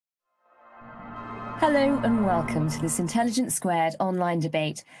Hello and welcome to this Intelligence Squared online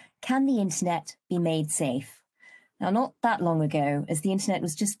debate. Can the internet be made safe? Now, not that long ago, as the internet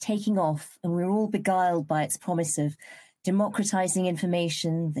was just taking off and we were all beguiled by its promise of democratizing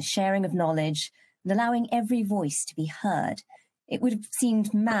information, the sharing of knowledge, and allowing every voice to be heard, it would have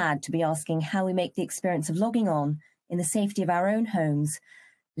seemed mad to be asking how we make the experience of logging on in the safety of our own homes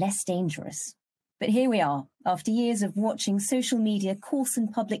less dangerous. But here we are, after years of watching social media coarsen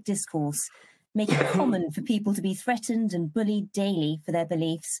public discourse, make it common for people to be threatened and bullied daily for their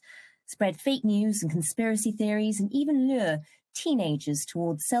beliefs, spread fake news and conspiracy theories, and even lure teenagers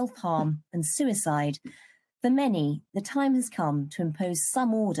towards self-harm and suicide. For many, the time has come to impose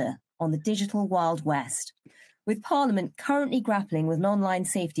some order on the digital Wild West. With Parliament currently grappling with an online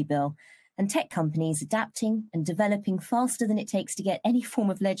safety bill and tech companies adapting and developing faster than it takes to get any form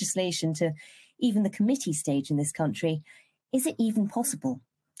of legislation to even the committee stage in this country, is it even possible?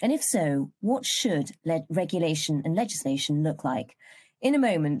 And if so, what should regulation and legislation look like? In a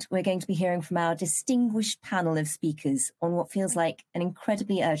moment, we're going to be hearing from our distinguished panel of speakers on what feels like an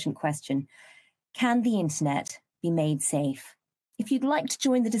incredibly urgent question. Can the internet be made safe? If you'd like to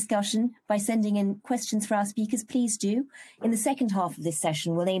join the discussion by sending in questions for our speakers, please do. In the second half of this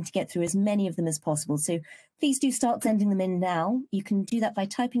session, we'll aim to get through as many of them as possible. So please do start sending them in now. You can do that by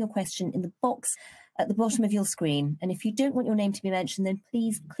typing a question in the box at the bottom of your screen. And if you don't want your name to be mentioned, then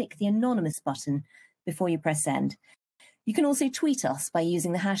please click the anonymous button before you press send. You can also tweet us by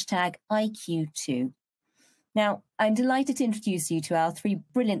using the hashtag IQ2. Now, I'm delighted to introduce you to our three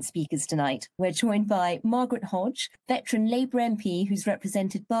brilliant speakers tonight. We're joined by Margaret Hodge, veteran Labour MP who's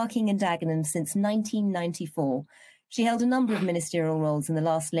represented Barking and Dagenham since 1994. She held a number of ministerial roles in the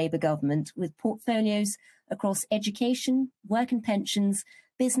last Labour government with portfolios across education, work and pensions,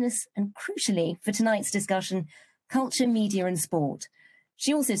 business, and crucially, for tonight's discussion, culture, media and sport.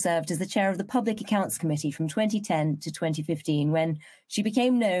 She also served as the chair of the Public Accounts Committee from 2010 to 2015, when she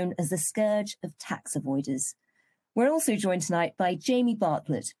became known as the scourge of tax avoiders. We're also joined tonight by Jamie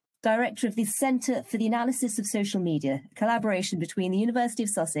Bartlett, director of the Centre for the Analysis of Social Media, a collaboration between the University of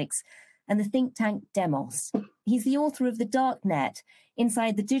Sussex and the think tank Demos. He's the author of The Dark Net,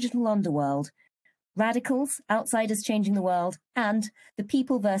 Inside the Digital Underworld, Radicals, Outsiders Changing the World, and The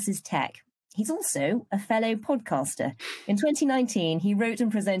People versus Tech. He's also a fellow podcaster. In 2019, he wrote and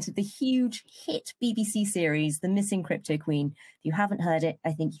presented the huge hit BBC series, The Missing Crypto Queen. If you haven't heard it,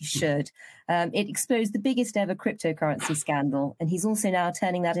 I think you should. It exposed the biggest ever cryptocurrency scandal, and he's also now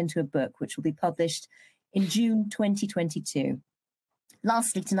turning that into a book, which will be published in June 2022.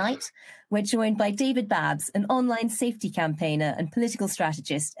 Lastly tonight, we're joined by David Babbs, an online safety campaigner and political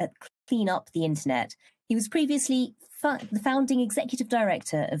strategist at Clean Up the Internet. He was previously the founding executive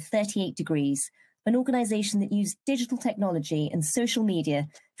director of 38 Degrees, an organisation that used digital technology and social media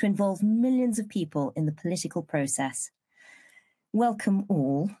to involve millions of people in the political process. Welcome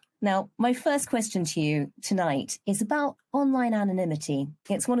all. Now, my first question to you tonight is about online anonymity.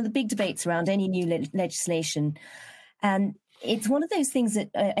 It's one of the big debates around any new legislation. And it's one of those things that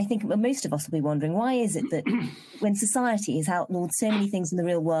I think most of us will be wondering, why is it that when society has outlawed so many things in the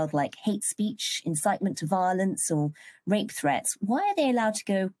real world, like hate speech, incitement to violence, or rape threats, why are they allowed to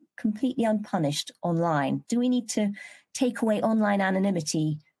go completely unpunished online? Do we need to take away online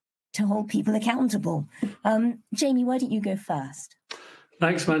anonymity to hold people accountable? Jamie, why don't you go first?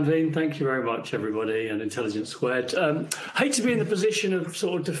 Thanks, Manveen. Thank you very much, everybody, and Intelligence Squared. I hate to be in the position of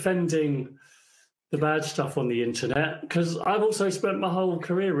sort of defending the bad stuff on the internet, because I've also spent my whole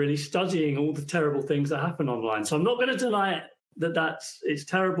career really studying all the terrible things that happen online. So I'm not going to deny it's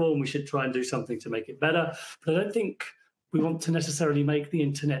terrible and we should try and do something to make it better. But I don't think we want to necessarily make the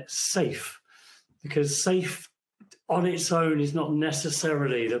internet safe, because safe on its own is not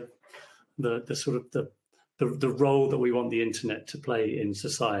necessarily the role that we want the internet to play in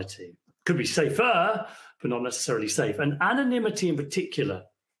society. Could be safer, but not necessarily safe. And anonymity in particular,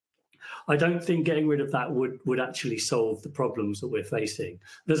 I don't think getting rid of that would actually solve the problems that we're facing.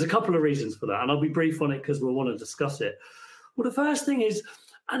 There's a couple of reasons for that, and I'll be brief on it because we'll want to discuss it. Well, the first thing is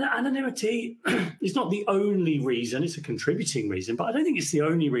anonymity is not the only reason. It's a contributing reason, but I don't think it's the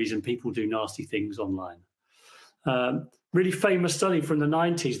only reason people do nasty things online. Really famous study from the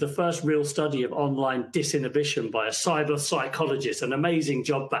 90s, the first real study of online disinhibition by a cyber psychologist, an amazing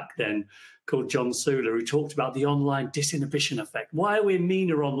job back then, called John Suler, who talked about the online disinhibition effect. Why are we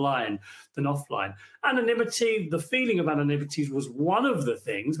meaner online than offline? Anonymity, the feeling of anonymity was one of the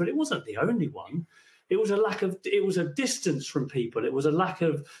things, but it wasn't the only one. It was a distance from people. It was a lack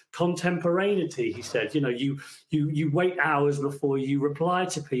of contemporaneity. He said, you wait hours before you reply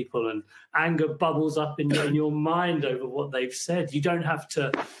to people, and anger bubbles up in your mind over what they've said. You don't have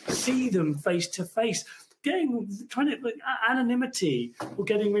to see them face to face. Anonymity, or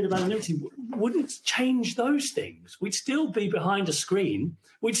getting rid of anonymity, wouldn't change those things. We'd still be behind a screen.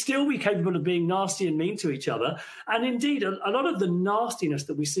 We'd still be capable of being nasty and mean to each other. And indeed, a lot of the nastiness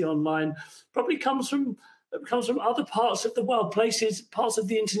that we see online probably comes from other parts of the world, parts of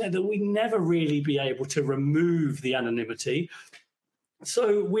the internet that we'd never really be able to remove the anonymity.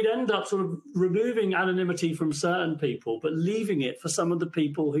 So we'd end up sort of removing anonymity from certain people, but leaving it for some of the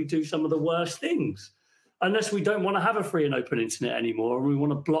people who do some of the worst things. Unless we don't want to have a free and open internet anymore, and we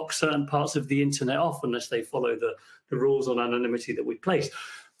want to block certain parts of the internet off unless they follow the rules on anonymity that we place.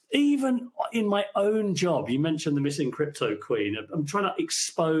 Even in my own job, you mentioned the missing crypto queen. I'm trying to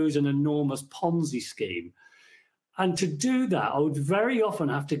expose an enormous Ponzi scheme. And to do that, I would very often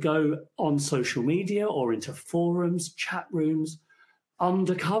have to go on social media or into forums, chat rooms,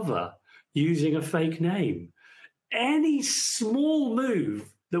 undercover, using a fake name. Any small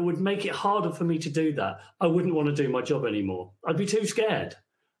move that would make it harder for me to do that, I wouldn't want to do my job anymore. I'd be too scared.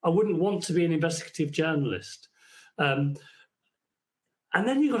 I wouldn't want to be an investigative journalist. And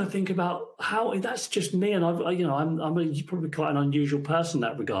then you've got to think about how that's just me, and I'm probably quite an unusual person in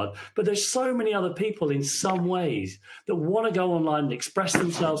that regard. But there's so many other people in some ways that want to go online and express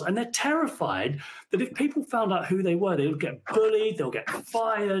themselves, and they're terrified that if people found out who they were, they'll get bullied, they'll get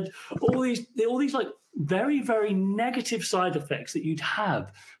fired. All these like very, very negative side effects that you'd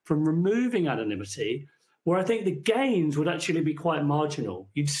have from removing anonymity, where I think the gains would actually be quite marginal.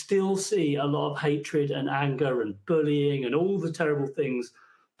 You'd still see a lot of hatred and anger and bullying and all the terrible things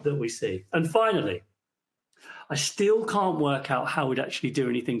that we see. And finally, I still can't work out how we'd actually do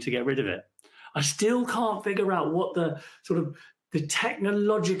anything to get rid of it. I still can't figure out what the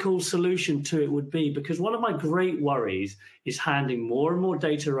technological solution to it would be, because one of my great worries is handing more and more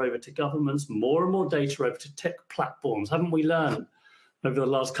data over to governments, more and more data over to tech platforms. Haven't we learned over the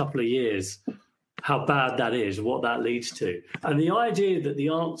last couple of years how bad that is, what that leads to? And the idea that the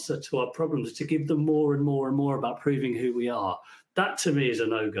answer to our problems is to give them more and more and more about proving who we are, that to me is a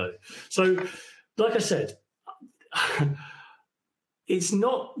no-go. So, like I said, it's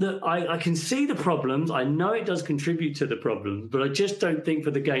not that I can see the problems. I know it does contribute to the problems, but I just don't think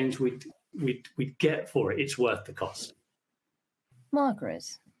for the gains we'd get for it, it's worth the cost.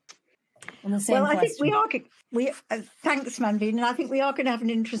 Margaret, on the same question. I think thanks, Manveen, and I think we are going to have an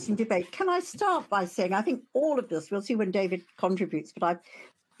interesting debate. Can I start by saying I think all of this, we'll see when David contributes, but I've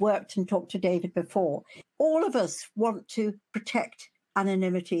worked and talked to David before. All of us want to protect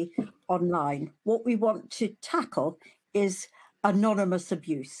anonymity online. What we want to tackle is anonymous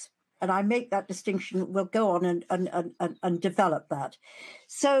abuse. And I make that distinction. We'll go on and develop that.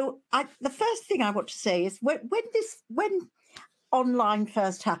 So the first thing I want to say is when online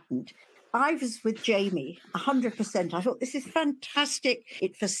first happened, I was with Jamie 100%. I thought this is fantastic.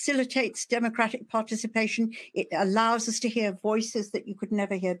 It facilitates democratic participation. It allows us to hear voices that you could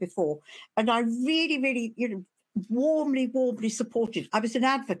never hear before. And I really, really, warmly supported. I was an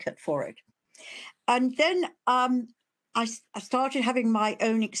advocate for it. And then I started having my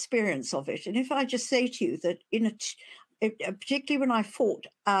own experience of it. And if I just say to you that particularly when I fought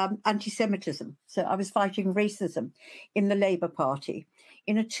anti-Semitism, so I was fighting racism in the Labour Party,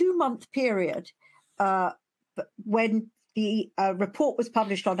 in a 2-month period, when the report was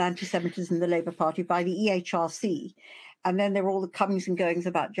published on anti-Semitism in the Labour Party by the EHRC, and then there were all the comings and goings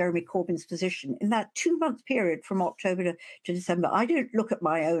about Jeremy Corbyn's position. In that 2-month period from October to December, I don't look at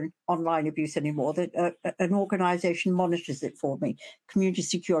my own online abuse anymore. An organisation monitors it for me, Community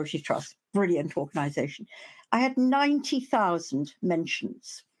Security Trust, brilliant organisation. I had 90,000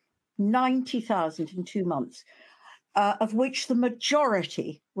 mentions, 90,000 in 2 months, of which the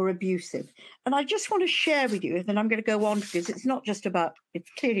majority were abusive. And I just want to share with you, and then I'm going to go on, because it's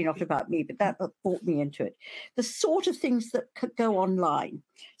clearly not about me, but that brought me into it, the sort of things that could go online.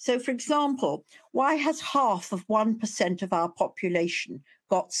 So, for example, why has 1% of our population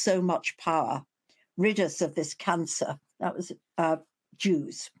got so much power? Rid us of this cancer. That was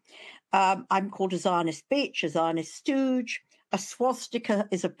Jews. I'm called a Zionist bitch, a Zionist stooge. A swastika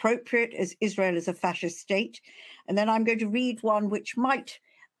is appropriate as Israel is a fascist state. And then I'm going to read one which might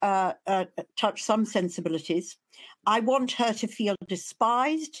touch some sensibilities. I want her to feel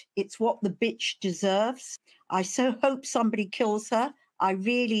despised. It's what the bitch deserves. I so hope somebody kills her. I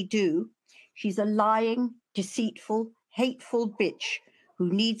really do. She's a lying, deceitful, hateful bitch who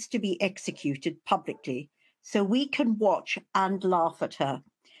needs to be executed publicly so we can watch and laugh at her.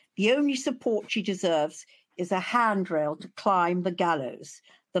 The only support she deserves is a handrail to climb the gallows.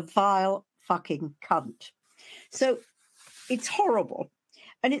 The vile fucking cunt. So it's horrible.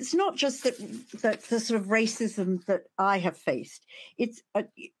 And it's not just that the sort of racism that I have faced. It's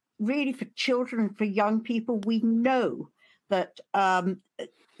really for children and for young people. We know that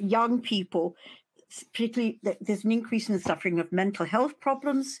young people, particularly, there's an increase in the suffering of mental health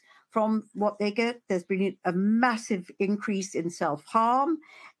problems from what they get. There's been a massive increase in self-harm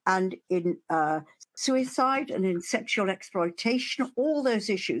and in suicide and in sexual exploitation, all those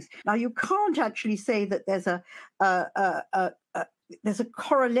issues. Now, you can't actually say that there's a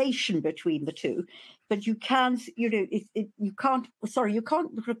correlation between the two, but you can, you can't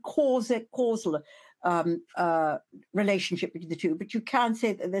cause a causal relationship between the two, but you can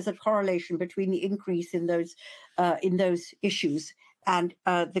say that there's a correlation between the increase in those issues and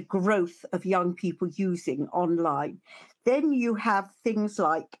the growth of young people using online. Then you have things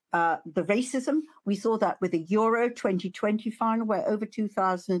like the racism. We saw that with the Euro 2020 final, where over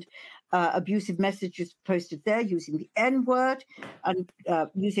 2,000 abusive messages posted there using the N-word and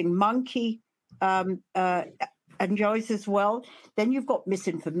using monkey enjoys as well. Then you've got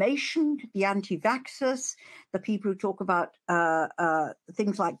misinformation, the anti-vaxxers, the people who talk about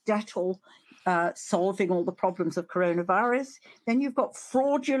things like Dettol solving all the problems of coronavirus. Then you've got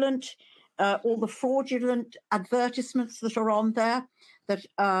fraudulent, all the fraudulent advertisements that are on there that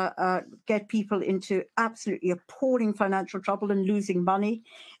get people into absolutely appalling financial trouble and losing money.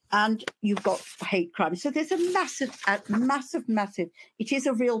 And you've got hate crime. So there's a massive, it is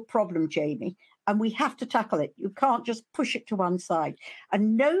a real problem, Jamie, and we have to tackle it. You can't just push it to one side.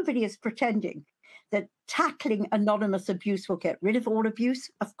 And nobody is pretending that tackling anonymous abuse will get rid of all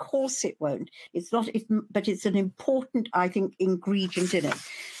abuse. Of course it won't. It's not, but it's an important, I think, ingredient in it.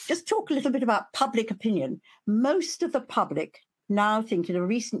 Just talk a little bit about public opinion. Most of the public now think, in a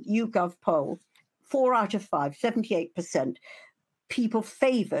recent YouGov poll, 4 out of 5, 78%, people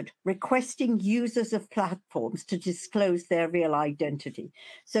favoured requesting users of platforms to disclose their real identity.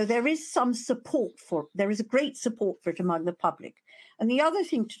 So there is some support there is a great support for it among the public. And the other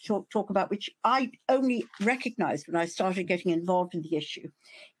thing to talk about, which I only recognised when I started getting involved in the issue,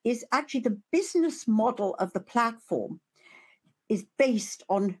 is actually the business model of the platform is based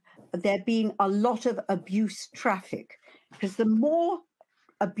on there being a lot of abuse traffic. Because the more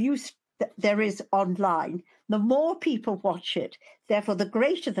abuse there is online, the more people watch it, therefore the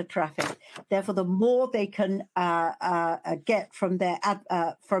greater the traffic, therefore the more they can get from their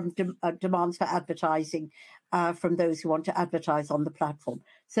demands for advertising from those who want to advertise on the platform.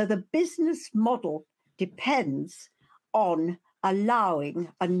 So the business model depends on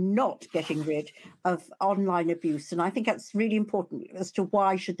allowing and not getting rid of online abuse. And I think that's really important as to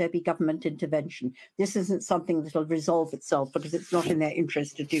why should there be government intervention. This isn't something that will resolve itself because it's not in their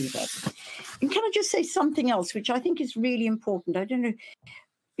interest to do that. And can I just say something else, which I think is really important? I don't know,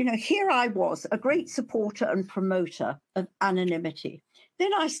 here I was, a great supporter and promoter of anonymity.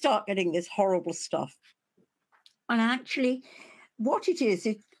 Then I start getting this horrible stuff. And actually, what it is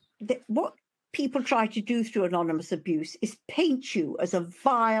what people try to do through anonymous abuse is paint you as a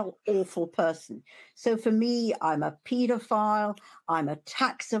vile, awful person. So for me, I'm a paedophile, I'm a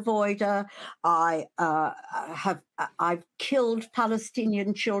tax avoider, I've killed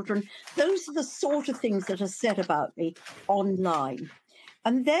Palestinian children. Those are the sort of things that are said about me online.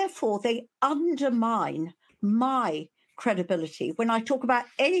 And therefore, they undermine my credibility. When I talk about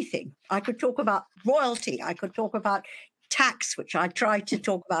anything, I could talk about royalty, I could talk about tax, which I try to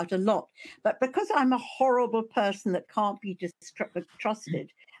talk about a lot. But because I'm a horrible person that can't be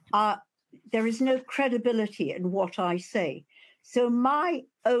trusted, there is no credibility in what I say. So my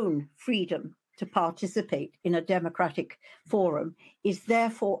own freedom to participate in a democratic forum is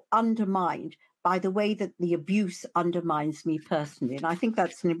therefore undermined by the way that the abuse undermines me personally. And I think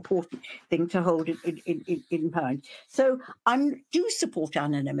that's an important thing to hold in mind. So I do support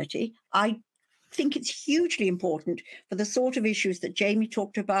anonymity. I think it's hugely important for the sort of issues that Jamie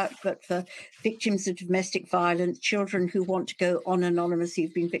talked about, but for victims of domestic violence, children who want to go on anonymously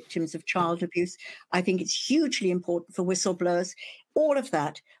who've been victims of child abuse. I think it's hugely important for whistleblowers, all of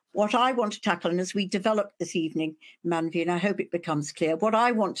that. What I want to tackle, and as we develop this evening, Manveen, I hope it becomes clear, what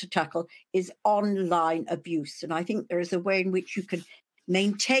I want to tackle is online abuse. And I think there is a way in which you can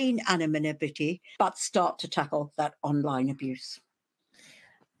maintain anonymity, but start to tackle that online abuse.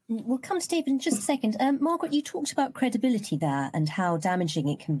 We'll come to David in just a second. Margaret, you talked about credibility there and how damaging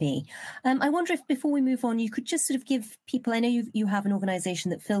it can be. I wonder if before we move on, you could just sort of give people, I know you have an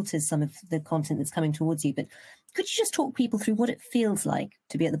organisation that filters some of the content that's coming towards you, but could you just talk people through what it feels like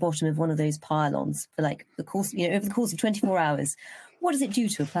to be at the bottom of one of those pylons for like the course, over the course of 24 hours? What does it do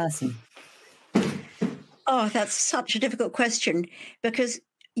to a person? Oh, that's such a difficult question, because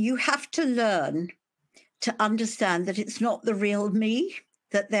you have to learn to understand that it's not the real me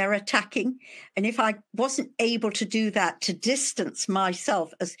that they're attacking. And if I wasn't able to do that, to distance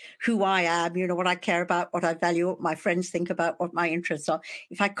myself as who I am, you know, what I care about, what I value, what my friends think about, what my interests are,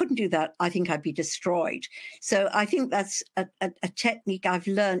 if I couldn't do that, I think I'd be destroyed. So I think that's a technique I've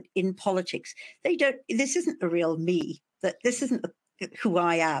learned in politics. This isn't the real me, that this isn't who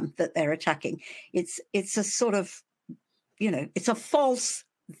I am that they're attacking. It's a sort of, you know, it's a false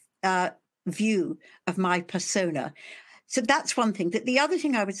view of my persona. So that's one thing. The other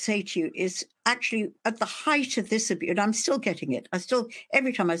thing I would say to you is, actually, at the height of this abuse, and I'm still getting it.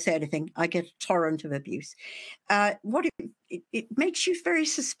 Every time I say anything, I get a torrent of abuse. It makes you very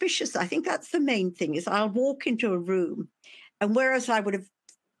suspicious. I think that's the main thing, is I'll walk into a room, and whereas I would have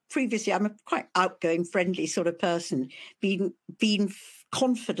previously, I'm a quite outgoing, friendly sort of person, being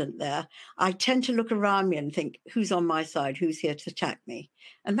confident there, I tend to look around me and think, who's on my side? Who's here to attack me?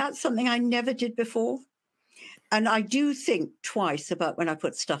 And that's something I never did before. And I do think twice about when I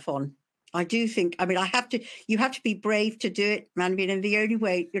put stuff on. I do think, I mean, you have to be brave to do it, Manveen, and the only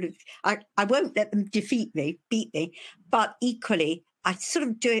way, you know, I won't let them beat me, but equally, I sort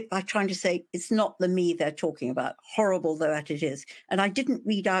of do it by trying to say, it's not the me they're talking about, horrible though that it is. And I didn't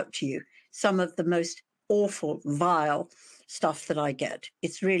read out to you some of the most awful, vile stuff that I get.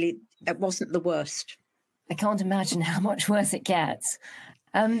 It wasn't the worst. I can't imagine how much worse it gets.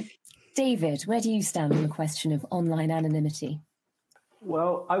 David, where do you stand on the question of online anonymity?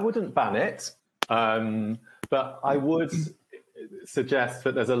 Well, I wouldn't ban it, but I would suggest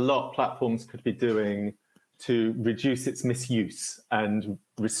that there's a lot platforms could be doing to reduce its misuse and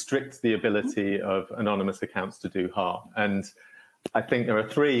restrict the ability of anonymous accounts to do harm. And I think there are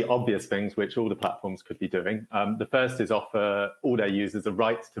three obvious things which all the platforms could be doing. The first is offer all their users a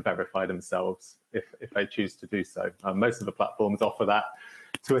right to verify themselves if they choose to do so. Most of the platforms offer that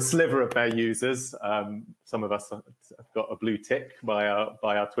to a sliver of their users. Some of us have got a blue tick by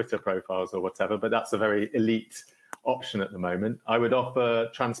our Twitter profiles or whatever, but that's a very elite option at the moment. I would offer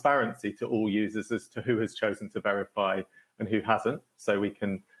transparency to all users as to who has chosen to verify and who hasn't, so we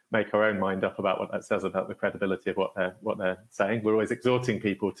can make our own mind up about what that says about the credibility of what they're saying. We're always exhorting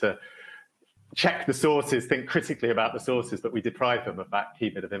people to check the sources, think critically about the sources, but we deprive them of that key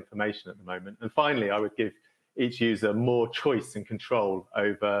bit of information at the moment. And finally, I would give each user more choice and control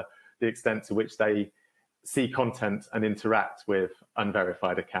over the extent to which they see content and interact with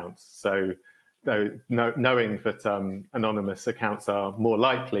unverified accounts. So knowing that anonymous accounts are more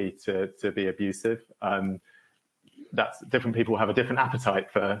likely to be abusive, that's different people have a different appetite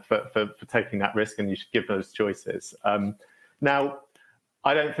for taking that risk, and you should give those choices. Now,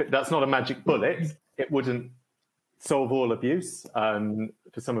 I don't think that's not a magic bullet. It wouldn't solve all abuse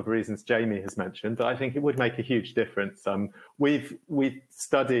for some of the reasons Jamie has mentioned, but I think it would make a huge difference. We've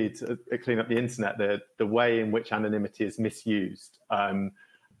studied at Clean Up the Internet the way in which anonymity is misused, and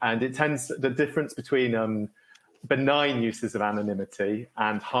the difference between benign uses of anonymity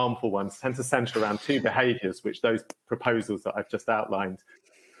and harmful ones tend to centre around two behaviours which those proposals that I've just outlined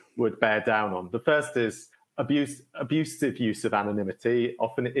would bear down on. The first is abusive use of anonymity.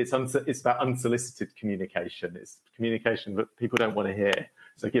 Often it's about unsolicited communication. It's communication that people don't want to hear,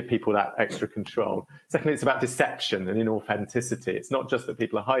 so give people that extra control. Secondly, it's about deception and inauthenticity. It's not just that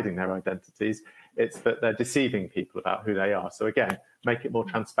people are hiding their identities, it's that they're deceiving people about who they are. So again, make it more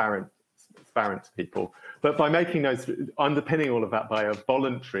transparent to people. But by making those, underpinning all of that by a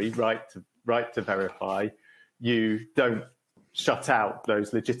voluntary right to verify, you don't shut out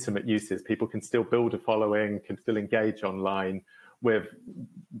those legitimate uses. People can still build a following, can still engage online with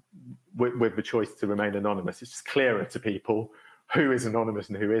the choice to remain anonymous. It's just clearer to people who is anonymous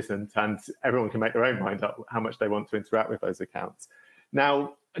and who isn't, and everyone can make their own mind up how much they want to interact with those accounts.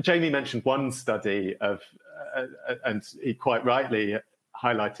 Now, Jamie mentioned one study and he quite rightly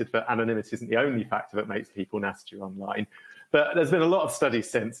highlighted that anonymity isn't the only factor that makes people nastier online. But there's been a lot of studies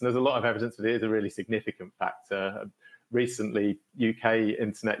since, and there's a lot of evidence that it is a really significant factor. Recently, UK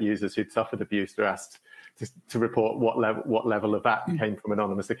internet users who'd suffered abuse were asked to report what level of that came from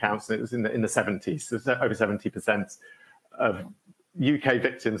anonymous accounts, and it was in the 70s. So over 70% of UK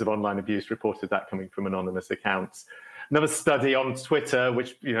victims of online abuse reported that coming from anonymous accounts. Another study on Twitter,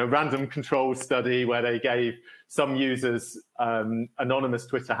 which, random control study, where they gave some users anonymous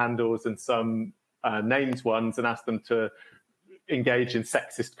Twitter handles and some named ones and asked them to engage in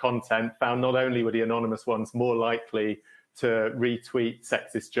sexist content, found not only were the anonymous ones more likely to retweet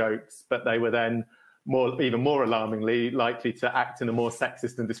sexist jokes, but they were then even more alarmingly likely to act in a more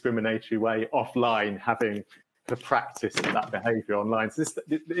sexist and discriminatory way offline, having the practice of that behaviour online. So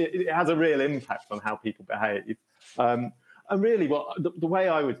it has a real impact on how people behave. And really, the way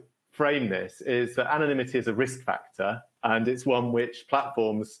I would frame this is that anonymity is a risk factor, and it's one which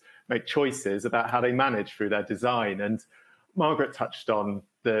platforms make choices about how they manage through their design. And Margaret touched on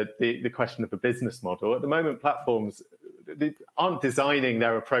the question of the business model. At the moment, platforms aren't designing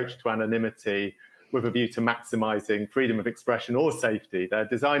their approach to anonymity with a view to maximising freedom of expression or safety. They're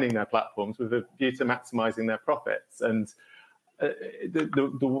designing their platforms with a view to maximising their profits. And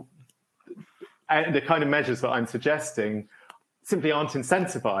the kind of measures that I'm suggesting simply aren't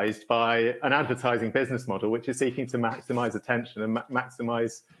incentivised by an advertising business model, which is seeking to maximise attention and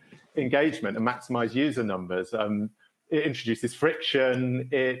maximise engagement and maximise user numbers. It introduces friction.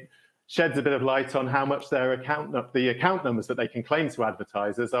 It sheds a bit of light on how much the account numbers that they can claim to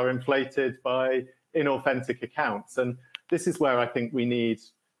advertisers are inflated by inauthentic accounts. And this is where I think we need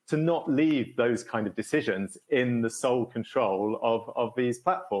to not leave those kind of decisions in the sole control of these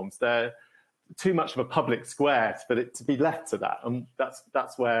platforms. They're too much of a public square for it to be left to that. And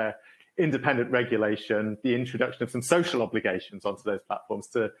that's where independent regulation, the introduction of some social obligations onto those platforms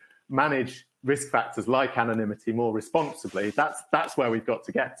to manage risk factors like anonymity more responsibly, that's where we've got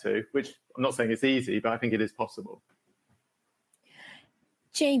to get to, which I'm not saying it's easy, but I think it is possible.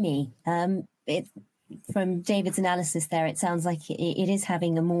 Jamie, from David's analysis there, it sounds like it is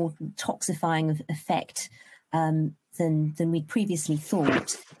having a more toxifying effect than we'd previously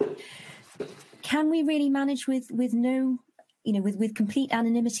thought. Can we really manage with no, with complete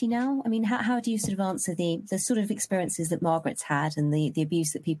anonymity now? I mean, how do you sort of answer the sort of experiences that Margaret's had and the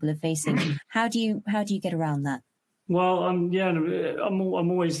abuse that people are facing? How do you get around that? Well, I'm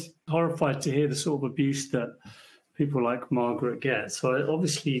always horrified to hear the sort of abuse that people like Margaret get. So I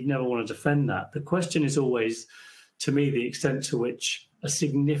obviously never want to defend that. The question is always, to me, the extent to which a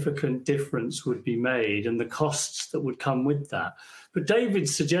significant difference would be made and the costs that would come with that. But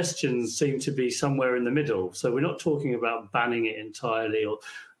David's suggestions seem to be somewhere in the middle. So we're not talking about banning it entirely or,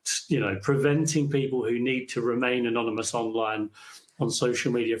 preventing people who need to remain anonymous online on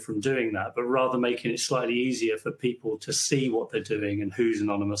social media from doing that, but rather making it slightly easier for people to see what they're doing and who's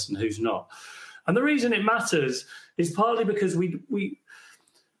anonymous and who's not. And the reason it matters is partly because we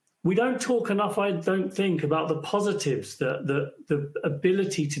don't talk enough, I don't think, about the positives that the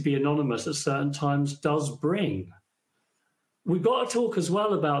ability to be anonymous at certain times does bring. We've got to talk as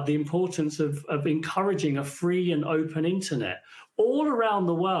well about the importance of encouraging a free and open internet. All around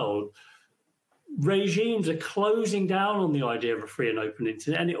the world, regimes are closing down on the idea of a free and open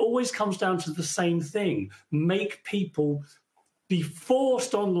internet, and it always comes down to the same thing: make people be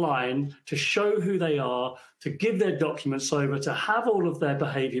forced online to show who they are, to give their documents over, to have all of their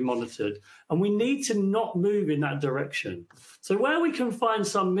behaviour monitored. And we need to not move in that direction. So where we can find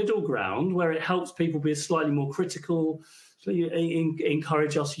some middle ground, where it helps people be slightly more critical, so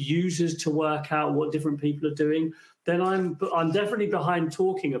encourage us users to work out what different people are doing, then I'm definitely behind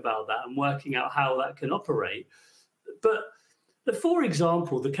talking about that and working out how that can operate. But for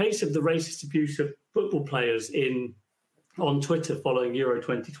example, the case of the racist abuse of football players on Twitter following Euro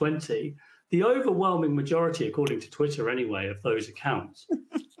 2020, the overwhelming majority, according to Twitter anyway, of those accounts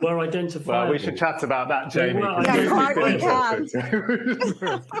were identifiable. Well, we should chat about that, Jamie.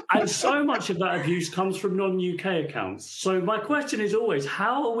 And so much of that abuse comes from non-UK accounts. So my question is always,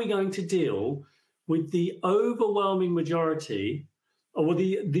 how are we going to deal with the overwhelming majority or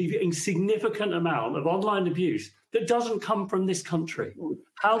the insignificant amount of online abuse that doesn't come from this country?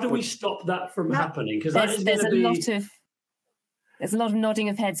 How do we stop that from happening? Because there's a lot of nodding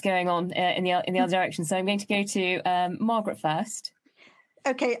of heads going on in the other direction. So I'm going to go to Margaret first.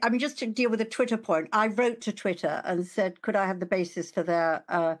 Okay, I mean, just to deal with the Twitter point, I wrote to Twitter and said, could I have the basis for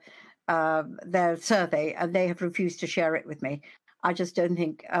their survey? And they have refused to share it with me. I just don't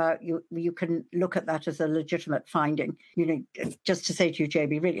think you can look at that as a legitimate finding. Just to say to you,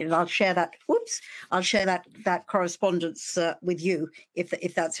 Jamie, really, and I'll share that. I'll share that correspondence with you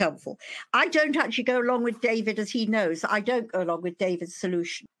if that's helpful. I don't actually go along with David, as he knows. I don't go along with David's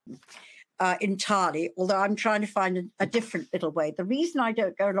solution entirely, although I'm trying to find a different little way. The reason I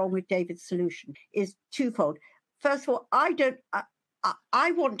don't go along with David's solution is twofold. First of all, I don't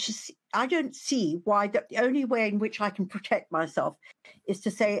see why the only way in which I can protect myself is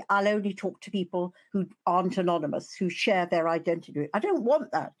to say I'll only talk to people who aren't anonymous, who share their identity. I don't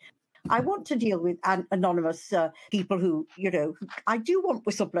want that. I want to deal with anonymous people who, I do want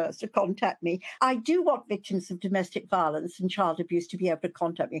whistleblowers to contact me. I do want victims of domestic violence and child abuse to be able to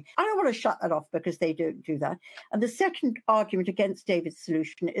contact me. I don't want to shut that off because they don't do that. And the second argument against David's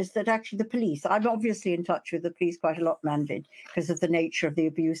solution is that actually the police, I'm obviously in touch with the police quite a lot, Manveen, because of the nature of the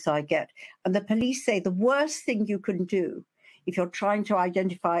abuse I get. And the police say the worst thing you can do if you're trying to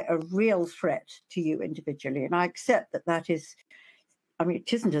identify a real threat to you individually, and I accept that is,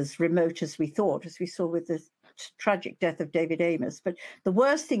 it isn't as remote as we thought, as we saw with the tragic death of David Amos, but the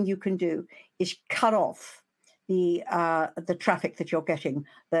worst thing you can do is cut off the traffic that you're getting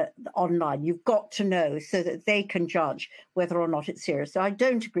the online. You've got to know so that they can judge whether or not it's serious. So I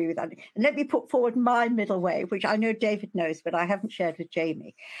don't agree with that. And let me put forward my middle way, which I know David knows, but I haven't shared with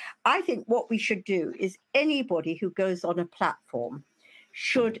Jamie. I think what we should do is anybody who goes on a platform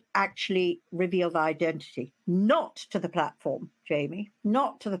should actually reveal their identity, not to the platform, Jamie,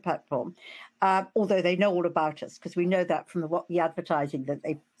 not to the platform, although they know all about us, because we know that from the advertising that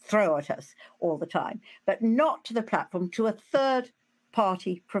they throw at us all the time, but not to the platform, to a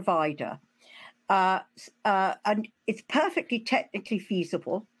third-party provider. And it's perfectly technically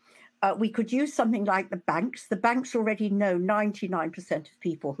feasible. We could use something like the banks. The banks already know 99% of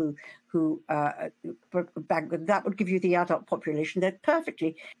people who bank. That would give you the adult population. They're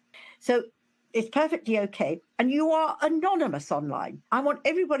perfectly. So it's perfectly okay. And you are anonymous online. I want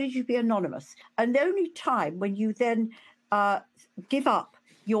everybody to be anonymous. And the only time when you then give up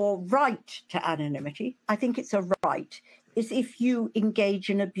your right to anonymity, I think it's a right, is if you engage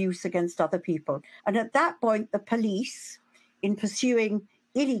in abuse against other people. And at that point, the police, in pursuing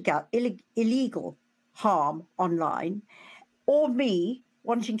illegal harm online, or me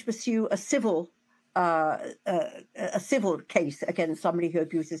wanting to pursue a civil case against somebody who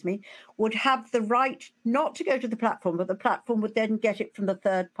abuses me, would have the right not to go to the platform, but the platform would then get it from the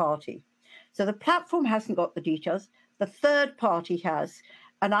third party. So the platform hasn't got the details, the third party has,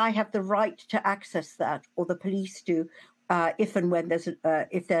 and I have the right to access that, or the police do, if and when there's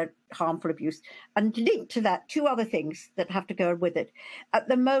if there's harmful abuse. And linked to that, two other things that have to go with it. At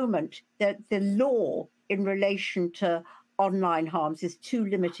the moment, the law in relation to online harms is too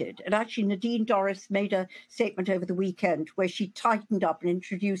limited. And actually, Nadine Dorris made a statement over the weekend where she tightened up and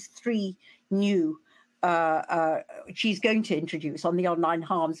introduced three new, she's going to introduce on the online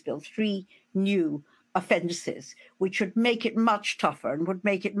harms bill, 3 new offences, which would make it much tougher and would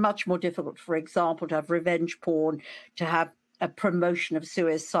make it much more difficult, for example, to have revenge porn, to have a promotion of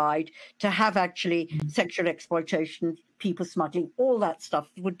suicide, to have actually sexual exploitation, people smuggling, all that stuff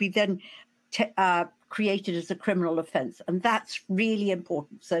would be then created as a criminal offence. And that's really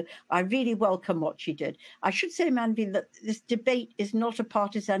important. So I really welcome what she did. I should say, Manveen, that this debate is not a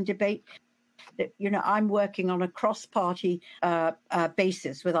partisan debate. I'm working on a cross-party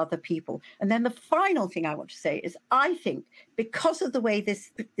basis with other people. And then the final thing I want to say is I think because of the way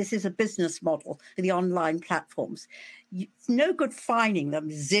this is a business model for the online platforms, it's no good fining them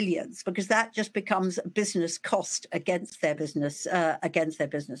zillions, because that just becomes a business cost against their business,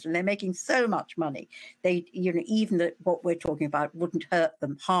 and they're making so much money. They, even what we're talking about wouldn't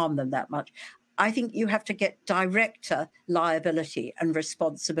harm them that much. I think you have to get director liability and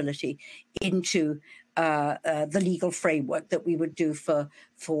responsibility into the legal framework that we would do for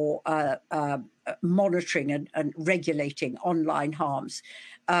monitoring and regulating online harms.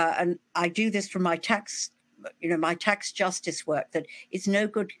 And I do this from my tax justice work, that it's no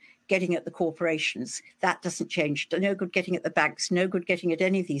good getting at the corporations. That doesn't change. No good getting at the banks, no good getting at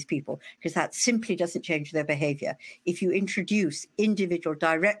any of these people, because that simply doesn't change their behaviour. If you introduce individual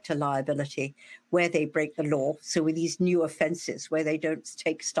director liability where they break the law, so with these new offences where they don't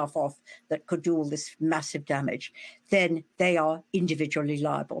take stuff off that could do all this massive damage, then they are individually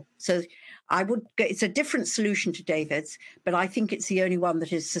liable. So it's a different solution to David's, but I think it's the only one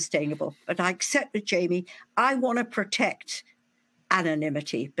that is sustainable. But I accept with Jamie, I want to protect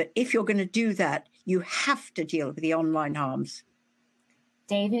anonymity, but if you're going to do that, you have to deal with the online harms.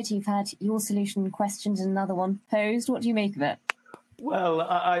 David, you've had your solution questioned and another one posed. What do you make of it? Well,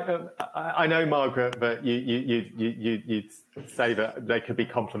 I know, Margaret, but you'd say that they could be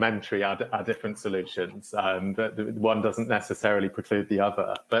complementary, our different solutions. That one doesn't necessarily preclude the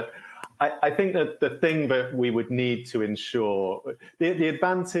other. But I think that the thing that we would need to ensure, the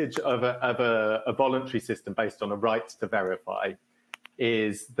advantage of a voluntary system based on a right to verify,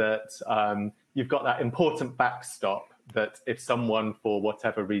 is that you've got that important backstop that if someone, for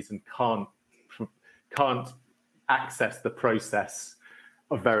whatever reason, can't access the process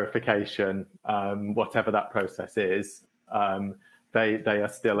of verification, whatever that process is, they are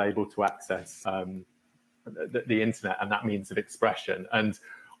still able to access the internet and that means of expression. And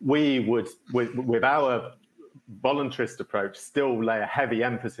we would, with our voluntarist approach, still lay a heavy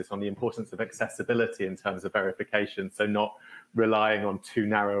emphasis on the importance of accessibility in terms of verification. So not relying on too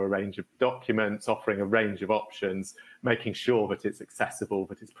narrow a range of documents, offering a range of options, making sure that it's accessible,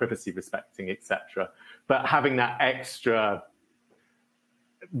 that it's privacy respecting, etc. But having that extra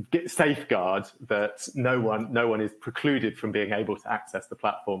safeguard that no one is precluded from being able to access the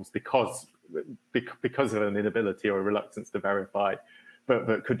platforms because of an inability or a reluctance to verify,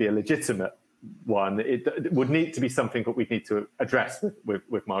 but could be a legitimate one. It would need to be something that we need to address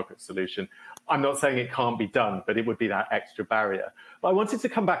with Margaret's solution. I'm not saying it can't be done, but it would be that extra barrier. But I wanted to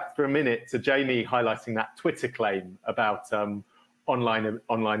come back for a minute to Jamie highlighting that Twitter claim about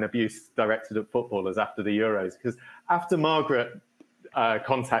online abuse directed at footballers after the Euros, because after Margaret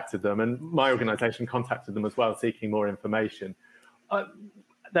contacted them, and my organisation contacted them as well, seeking more information,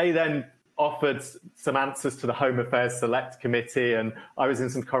 they then offered some answers to the Home Affairs Select Committee, and I was in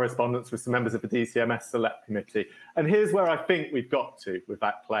some correspondence with some members of the DCMS Select Committee. And here's where I think we've got to with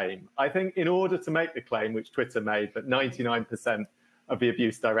that claim. I think in order to make the claim, which Twitter made, that 99% of the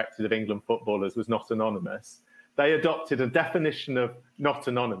abuse directed at England footballers was not anonymous, they adopted a definition of not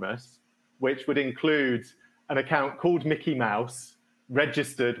anonymous, which would include an account called Mickey Mouse,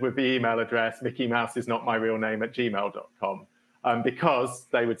 registered with the email address mickeymouse@gmail.com. Because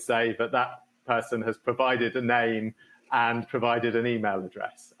they would say that that person has provided a name and provided an email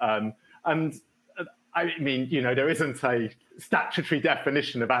address. And I mean, you know, there isn't a statutory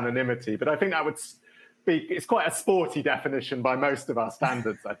definition of anonymity, but I think that would be, it's quite a sporty definition by most of our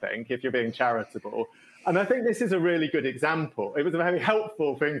standards, I think, if you're being charitable. And I think this is a really good example. It was a very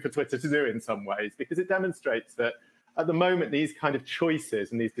helpful thing for Twitter to do in some ways, because it demonstrates that at the moment, these kind of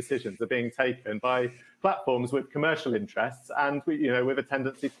choices and these decisions are being taken by platforms with commercial interests and, you know, with a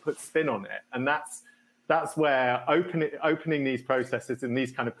tendency to put spin on it. And that's where opening these processes and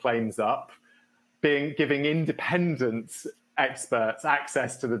these kind of claims up, giving independent experts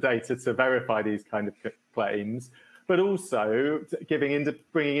access to the data to verify these kind of claims, but also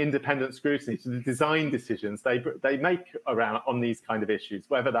bringing independent scrutiny to the design decisions they make on these kind of issues,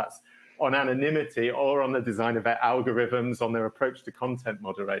 whether that's on anonymity or on the design of their algorithms, on their approach to content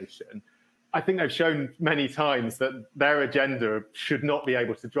moderation. I think they've shown many times that their agenda should not be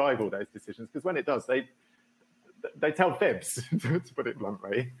able to drive all those decisions, because when it does, they tell fibs, to put it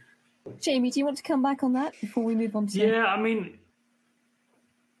bluntly. Jamie, do you want to come back on that before we move on to... Yeah, I mean,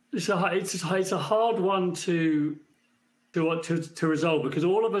 it's a hard one to resolve, because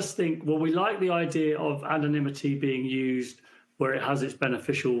all of us think, well, we like the idea of anonymity being used where it has its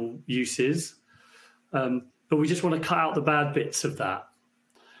beneficial uses, but we just want to cut out the bad bits of that.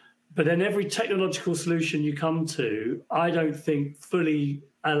 But then every technological solution you come to, I don't think fully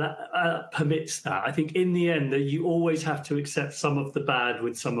permits that. I think in the end that you always have to accept some of the bad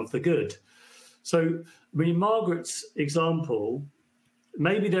with some of the good. So, I mean, Margaret's example,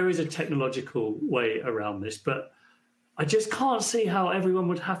 maybe there is a technological way around this, but I just can't see how everyone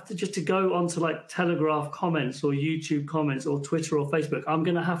would have to go onto like Telegraph comments or YouTube comments or Twitter or Facebook. I'm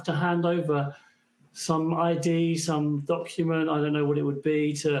going to have to hand over some ID, some document, I don't know what it would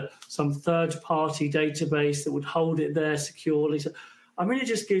be, to some third-party database that would hold it there securely. So, I mean, it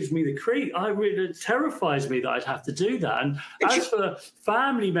just gives me the creep. It terrifies me that I'd have to do that. And as for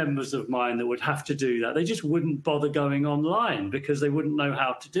family members of mine that would have to do that, they just wouldn't bother going online because they wouldn't know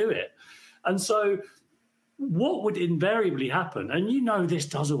how to do it. And so what would invariably happen, and you know this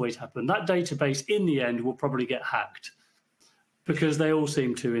does always happen, that database in the end will probably get hacked, because they all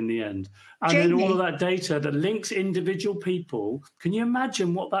seem to in the end. And Jamie, then all of that data that links individual people, can you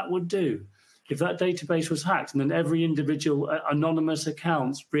imagine what that would do if that database was hacked and then every individual anonymous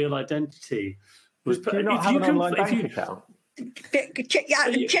account's real identity was put... Do you not have an online bank account?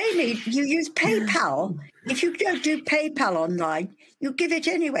 Jamie, you use PayPal. If you don't do PayPal online, you give it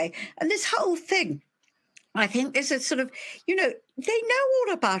anyway. And this whole thing, I think there's a sort of, you know, they know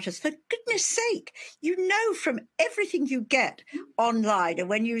all about us, for goodness sake. You know from everything you get online, and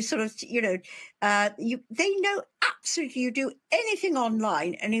when you sort of, you know, they know absolutely you do anything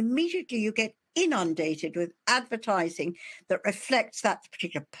online and immediately you get inundated with advertising that reflects that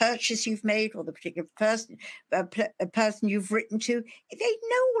particular purchase you've made or the particular person you've written to. They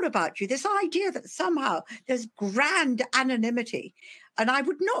know all about you. This idea that somehow there's grand anonymity. And I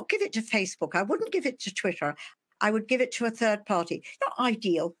would not give it to Facebook. I wouldn't give it to Twitter. I would give it to a third party. Not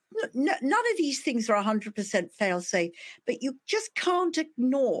ideal. None of these things are 100% fail-safe, but you just can't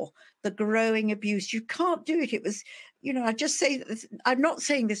ignore the growing abuse. You can't do it. It was I just say that I'm not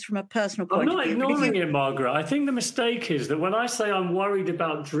saying this from a personal I'm point of not view. ignoring it, Margaret. I think the mistake is that when I say I'm worried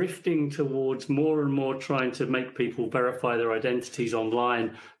about drifting towards more and more trying to make people verify their identities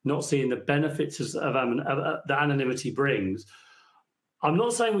online, not seeing the benefits that anonymity brings, I'm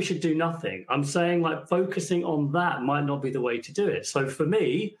not saying we should do nothing. I'm saying like focusing on that might not be the way to do it. So for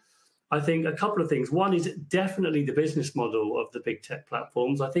me, I think a couple of things. One is definitely the business model of the big tech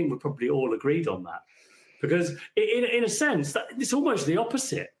platforms. I think we're probably all agreed on that. Because in a sense, it's almost the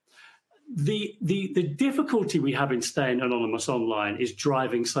opposite. The difficulty we have in staying anonymous online is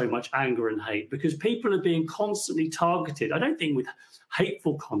driving so much anger and hate because people are being constantly targeted. I don't think with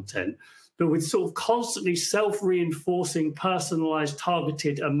hateful content, but with sort of constantly self-reinforcing, personalized,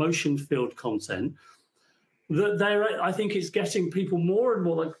 targeted, emotion-filled content. That I think it's getting people more and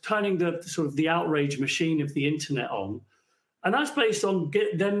more like turning the sort of the outrage machine of the internet on. And that's based on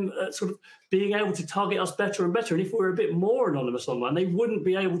them sort of being able to target us better and better. And if we were a bit more anonymous online, they wouldn't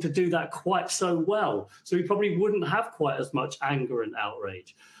be able to do that quite so well. So we probably wouldn't have quite as much anger and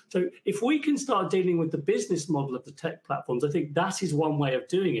outrage. So if we can start dealing with the business model of the tech platforms, I think that is one way of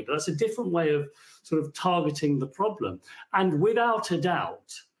doing it. But that's a different way of sort of targeting the problem. And without a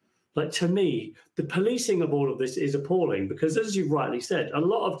doubt, like to me, the policing of all of this is appalling because, as you rightly said, a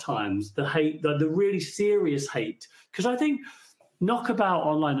lot of times the hate, the really serious hate, because I think knockabout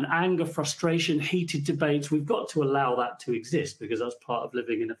online and anger, frustration, heated debates, we've got to allow that to exist because that's part of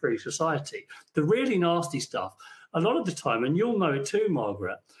living in a free society. The really nasty stuff, a lot of the time, and you'll know it too,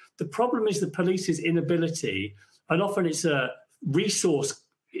 Margaret, the problem is the police's inability, and often it's a resource,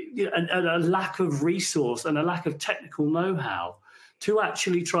 and a lack of resource and a lack of technical know-how to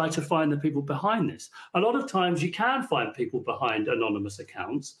actually try to find the people behind this. A lot of times you can find people behind anonymous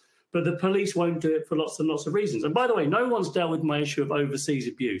accounts, but the police won't do it for lots and lots of reasons. And by the way, no one's dealt with my issue of overseas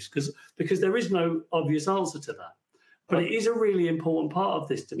abuse because there is no obvious answer to that. But it is a really important part of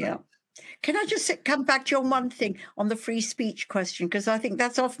this debate. Yeah. Can I just come back to you on one thing on the free speech question? Because I think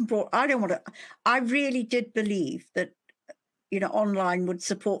that's often brought, I really did believe that, online would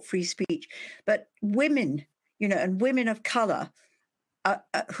support free speech, but women, and women of colour,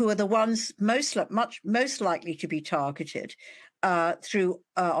 who are the ones most likely to be targeted through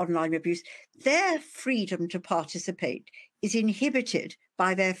online abuse, their freedom to participate is inhibited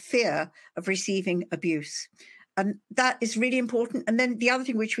by their fear of receiving abuse. And that is really important. And then the other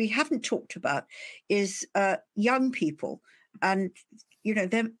thing which we haven't talked about is young people. And,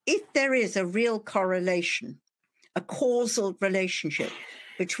 if there is a real correlation, a causal relationship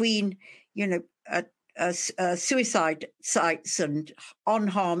between, suicide sites and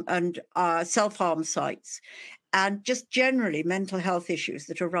on-harm and self-harm sites, and just generally mental health issues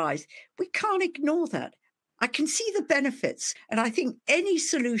that arise. We can't ignore that. I can see the benefits, and I think any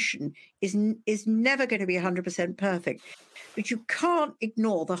solution is never going to be 100% perfect. But you can't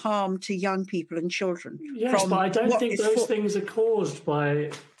ignore the harm to young people and children. Yes, but I don't think those things are caused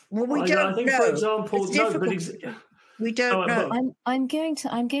by. Well, we don't know. For example, we don't know. I'm going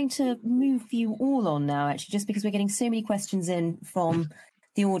to move you all on now, actually, just because we're getting so many questions in from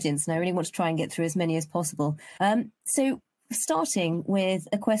the audience, and I really want to try and get through as many as possible. So starting with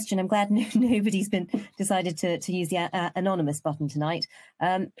a question, I'm glad nobody's been decided to use the anonymous button tonight.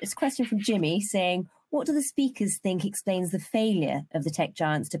 It's a question from Jimmy saying, what do the speakers think explains the failure of the tech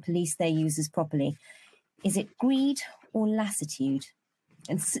giants to police their users properly? Is it greed or lassitude?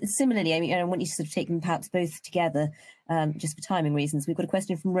 And similarly, I want you to sort of take them perhaps both together, just for timing reasons. We've got a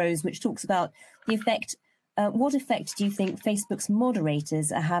question from Rose, which talks about the effect. What effect do you think Facebook's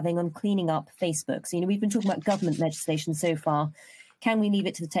moderators are having on cleaning up Facebook? So, we've been talking about government legislation so far. Can we leave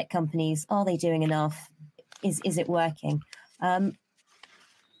it to the tech companies? Are they doing enough? Is it working?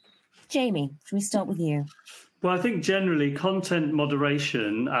 Jamie, should we start with you? Well, I think generally content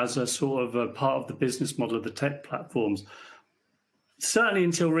moderation as a sort of a part of the business model of the tech platforms, certainly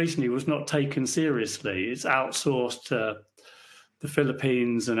until recently, was not taken seriously. It's outsourced to the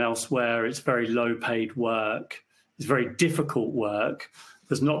Philippines and elsewhere. It's very low-paid work. It's very difficult work.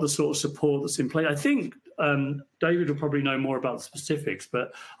 There's not the sort of support that's in place. I think David will probably know more about the specifics,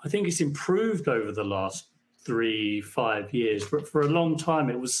 but I think it's improved over the last 3-5 years. But for a long time,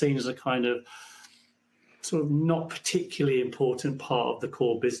 it was seen as a kind of sort of not particularly important part of the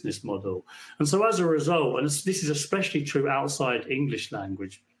core business model. And so as a result, and this is especially true outside English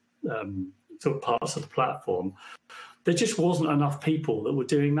language sort of parts of the platform, there just wasn't enough people that were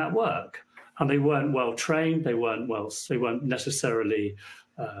doing that work. And they weren't well trained, they weren't necessarily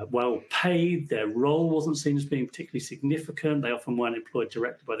well paid, their role wasn't seen as being particularly significant, they often weren't employed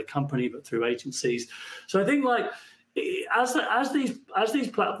directly by the company but through agencies. So I think as these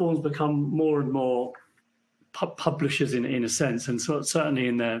platforms become more and more publishers in a sense, and certainly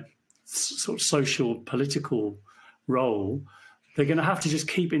in their sort of social political role, they're going to have to just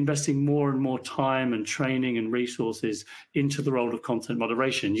keep investing more and more time and training and resources into the role of content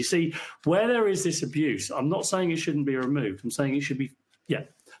moderation. You see, where there is this abuse, I'm not saying it shouldn't be removed. I'm saying it should be,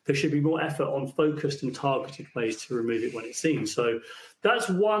 there should be more effort on focused and targeted ways to remove it when it's seen. So that is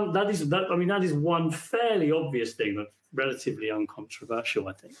one fairly obvious thing, that's relatively uncontroversial,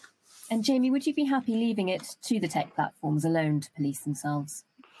 I think. And Jamie, would you be happy leaving it to the tech platforms alone to police themselves,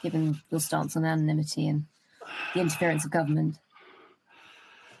 given your stance on anonymity and the interference of government?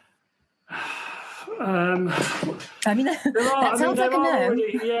 I mean, that sounds like a no.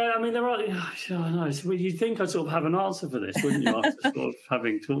 There are. I know. You'd think I'd sort of have an answer for this, wouldn't you? After sort of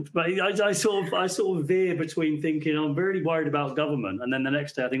having talked, but I sort of veer between thinking I'm really worried about government, and then the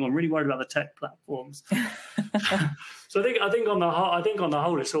next day I think I'm really worried about the tech platforms. So I think on the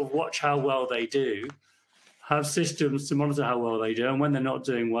whole, it's sort of watch how well they do, have systems to monitor how well they do, and when they're not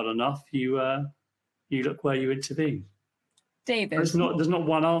doing well enough, you look where you intervene. David, there's not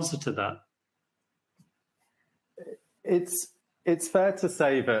one answer to that. It's fair to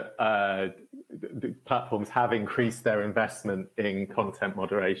say that the platforms have increased their investment in content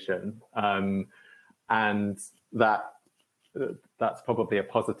moderation, and that's probably a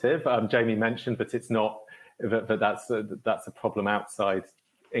positive. Jamie mentioned that it's not that's a problem outside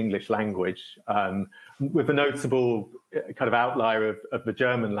English language, with a notable kind of outlier of the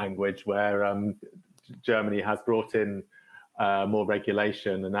German language, where Germany has brought in more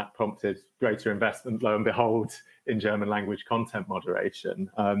regulation, and that prompted greater investment, lo and behold, in German language content moderation.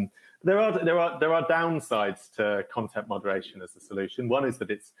 There are downsides to content moderation as a solution. One is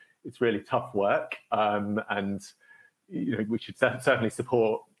that it's really tough work, and we should certainly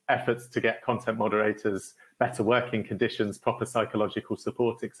support efforts to get content moderators better working conditions, proper psychological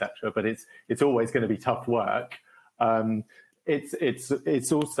support, etc. But it's always going to be tough work.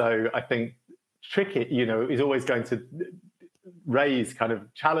 It's also, I think, tricky. Is always going to raise kind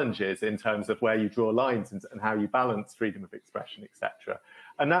of challenges in terms of where you draw lines and how you balance freedom of expression, etc.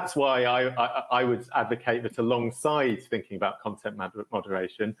 And that's why I would advocate that alongside thinking about content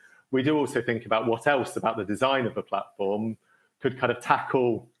moderation, we do also think about what else about the design of the platform could kind of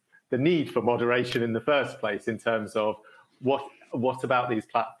tackle the need for moderation in the first place, in terms of what about these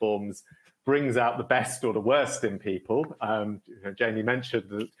platforms brings out the best or the worst in people. Jamie mentioned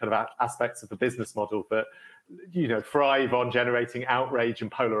the kind of aspects of the business model that thrive on generating outrage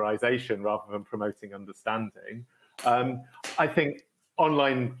and polarization rather than promoting understanding. I think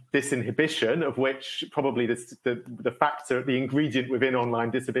online disinhibition, of which probably the factor, the ingredient within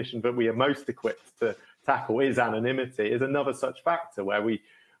online disinhibition that we are most equipped to tackle is anonymity, is another such factor where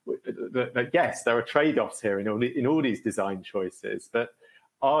yes, there are trade-offs here in all these design choices, but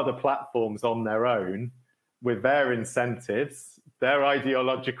are the platforms on their own, with their incentives, their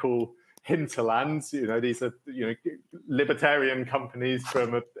ideological hinterlands, these are libertarian companies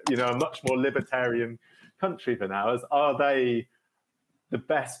from a much more libertarian country than ours, are they the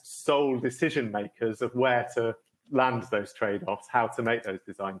best sole decision makers of where to land those trade-offs, how to make those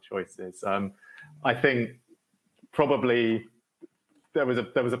design choices? I think probably there was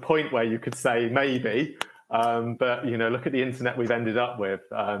a point where you could say maybe, but look at the internet we've ended up with.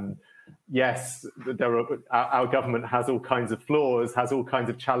 Yes, our government has all kinds of flaws, has all kinds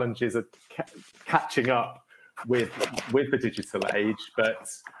of challenges of catching up with the digital age, but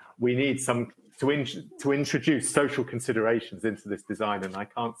we need to introduce social considerations into this design, and I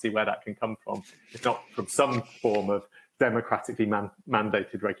can't see where that can come from, if not from some form of democratically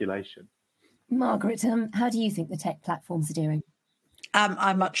mandated regulation. Margaret, how do you think the tech platforms are doing?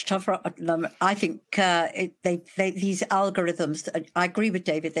 I'm much tougher on them. I think these algorithms, I agree with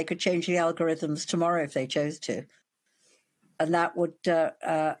David, they could change the algorithms tomorrow if they chose to. And that would,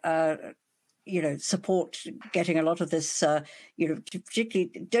 support getting a lot of this, particularly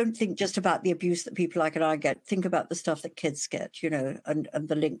don't think just about the abuse that people like I get. Think about the stuff that kids get, and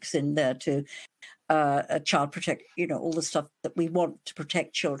the links in there to child protect, all the stuff that we want to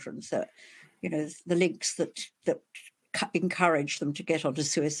protect children. So, the links that encourage them to get onto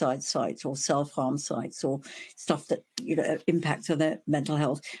suicide sites or self-harm sites or stuff that impacts on their mental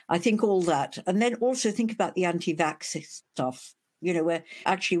health. I think all that, and then also think about the anti-vax stuff. Where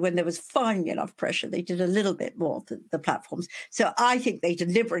actually when there was finally enough pressure, they did a little bit more, the platforms. So I think they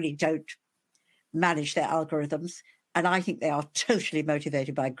deliberately don't manage their algorithms, and I think they are totally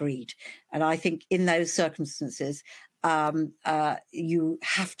motivated by greed. And I think in those circumstances, you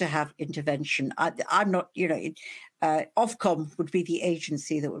have to have intervention. I'm not, Ofcom would be the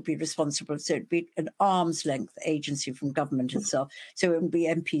agency that would be responsible. So it'd be an arm's length agency from government itself. So it would be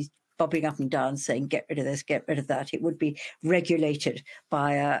MPs bobbing up and down saying, get rid of this, get rid of that. It would be regulated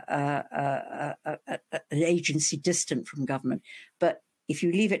by an agency distant from government. But if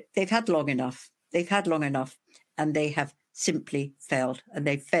you leave it, they've had long enough, and they have simply failed. And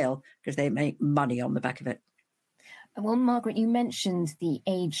they fail because they make money on the back of it. Well, Margaret, you mentioned the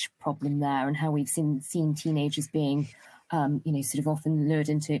age problem there and how we've seen teenagers being, sort of often lured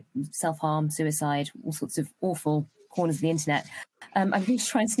into self-harm, suicide, all sorts of awful corners of the internet. I'm going to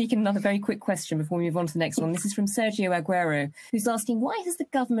try and sneak in another very quick question before we move on to the next one. This is from Sergio Aguero, who's asking, why has the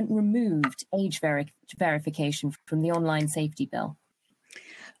government removed age verification from the online safety bill?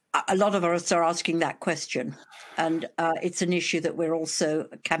 A lot of us are asking that question, and it's an issue that we're also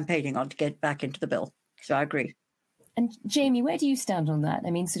campaigning on to get back into the bill. So I agree. And Jamie, where do you stand on that? I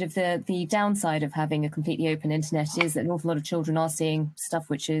mean, sort of the downside of having a completely open internet is that an awful lot of children are seeing stuff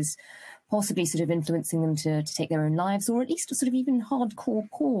which is possibly sort of influencing them to take their own lives, or at least sort of even hardcore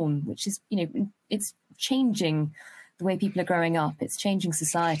porn, which is, it's changing the way people are growing up. It's changing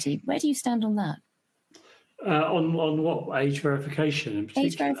society. Where do you stand on that? On what? Age verification in particular?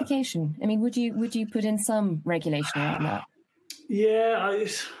 Age verification. I mean, would you put in some regulation around that? Yeah,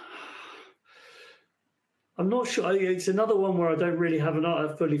 I'm not sure. It's another one where I don't really have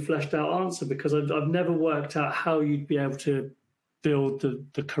a fully fleshed out answer, because I've never worked out how you'd be able to build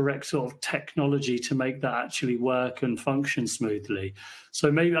the correct sort of technology to make that actually work and function smoothly.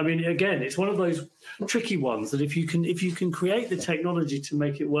 So maybe, I mean, again, it's one of those tricky ones that if you can create the technology to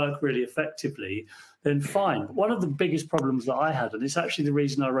make it work really effectively, then fine. But one of the biggest problems that I had, and it's actually the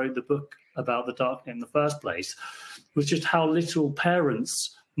reason I wrote the book about the darknet in the first place, was just how little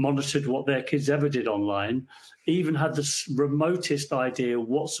parents monitored what their kids ever did online, even had the remotest idea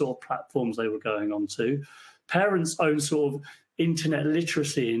what sort of platforms they were going on to. Parents' own sort of internet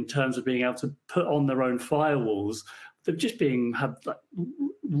literacy in terms of being able to put on their own firewalls, they're just have like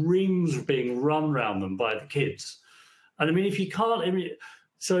rings being run around them by the kids. And I mean, if you can't,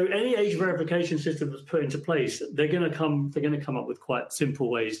 so any age verification system that's put into place, they're going to come up with quite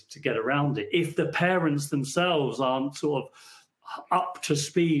simple ways to get around it if the parents themselves aren't sort of up to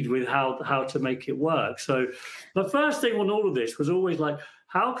speed with how to make it work. So the first thing on all of this was always like,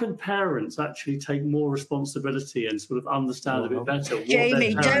 how can parents actually take more responsibility and sort of understand a bit better what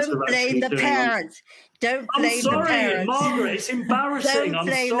Jamie, their parents don't are blame the parents. Don't blame the parents. Margaret, it's embarrassing. I'm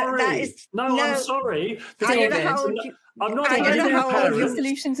sorry. I'm sorry. I'm not blaming parents. The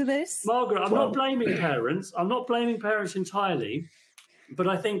solution to this? Margaret, I'm not blaming parents. I'm not blaming parents entirely. But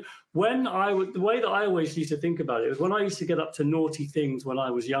I think the way that I always used to think about it was when I used to get up to naughty things when I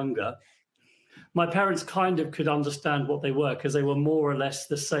was younger, my parents kind of could understand what they were because they were more or less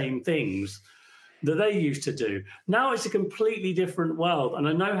the same things that they used to do. Now it's a completely different world, and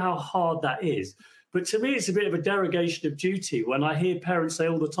I know how hard that is. But to me, it's a bit of a derogation of duty when I hear parents say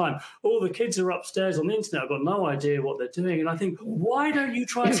all the time, oh, the kids are upstairs on the internet, I've got no idea what they're doing. And I think, why don't you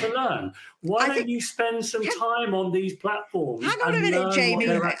try to learn? Why don't you spend some time on these platforms? Hang on a minute, Jamie.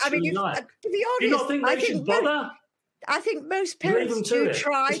 To be honest, do you not think they should bother? I think most parents do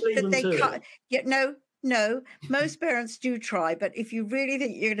try, but they can't. No, most parents do try. But if you really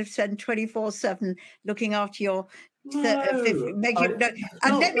think you're going to spend 24/7 looking after your let me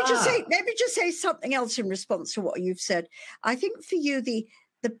just say something else in response to what you've said. I think for you,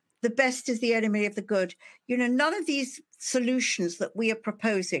 the best is the enemy of the good. None of these solutions that we are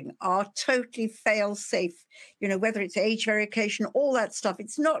proposing are totally fail-safe. Whether it's age verification, all that stuff,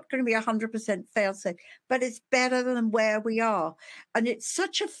 it's not going to be 100% fail-safe, but it's better than where we are. And it's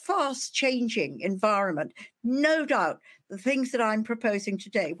such a fast-changing environment. No doubt the things that I'm proposing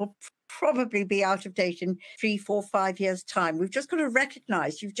today will probably be out of date in 3, 4, 5 years' time. We've just got to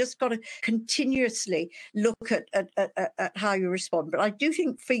recognize, you've just got to continuously look at how you respond. But I do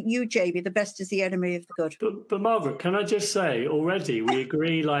think for you, Jamie, the best is the enemy of the good. But Margaret, can I just say already we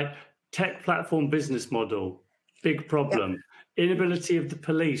agree, like, tech platform business model, big problem. Yep. Inability of the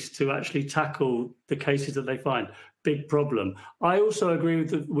police to actually tackle the cases that they find, big problem. I also agree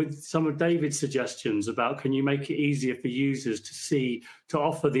with some of David's suggestions about, can you make it easier for users to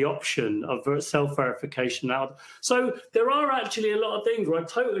offer the option of self-verification out. So there are actually a lot of things where I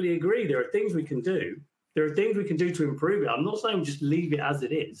totally agree. There are things we can do. There are things we can do to improve it. I'm not saying just leave it as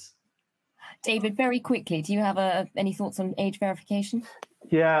it is. David, very quickly, do you have any thoughts on age verification?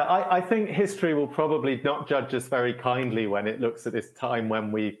 Yeah, I think history will probably not judge us very kindly when it looks at this time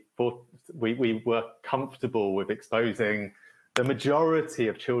when we were comfortable with exposing the majority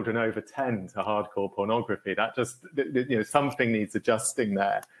of children over 10 to hardcore pornography. That just, something needs adjusting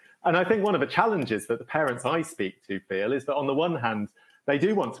there. And I think one of the challenges that the parents I speak to feel is that on the one hand, they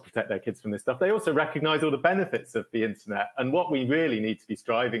do want to protect their kids from this stuff. They also recognise all the benefits of the internet. And what we really need to be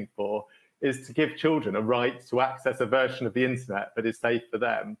striving for is to give children a right to access a version of the internet that is safe for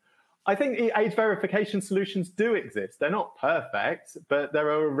them. I think age verification solutions do exist. They're not perfect, but there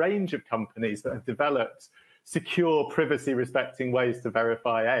are a range of companies that have developed secure, privacy-respecting ways to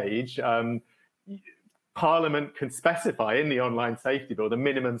verify age. Parliament can specify in the online safety bill the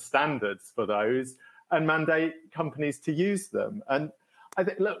minimum standards for those and mandate companies to use them. And I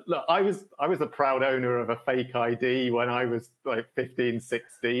think, look, I was a proud owner of a fake ID when I was like 15,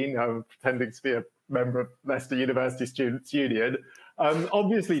 16, pretending to be a member of Leicester University Students' Union.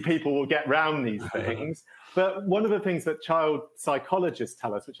 Obviously, people will get round these things. But one of the things that child psychologists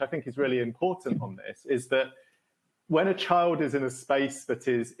tell us, which I think is really important on this, is that when a child is in a space that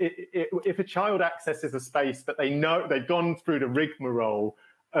is, if a child accesses a space that they know they've gone through the rigmarole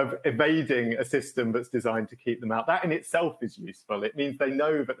of evading a system that's designed to keep them out, that in itself is useful. It means they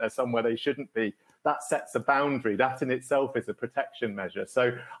know that they're somewhere they shouldn't be. That sets a boundary. That in itself is a protection measure.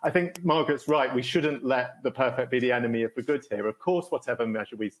 So I think Margaret's right. We shouldn't let the perfect be the enemy of the good here. Of course, whatever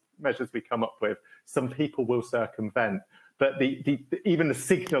measures we come up with, some people will circumvent. But even the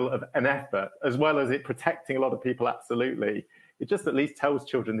signal of an effort, as well as it protecting a lot of people, absolutely, it just at least tells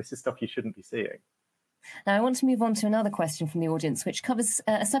children this is stuff you shouldn't be seeing. Now, I want to move on to another question from the audience, which covers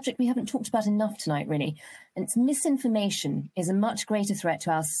a subject we haven't talked about enough tonight, really. And it's misinformation is a much greater threat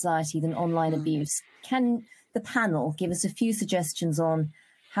to our society than online abuse. Can the panel give us a few suggestions on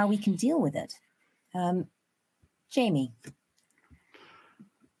how we can deal with it? Jamie.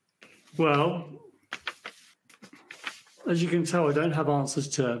 Well, as you can tell, I don't have answers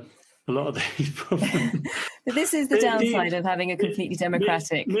to a lot of these problems. But this is the downside of having a completely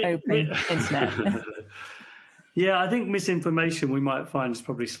democratic, open internet. Yeah, I think misinformation we might find is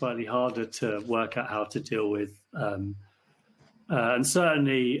probably slightly harder to work out how to deal with. And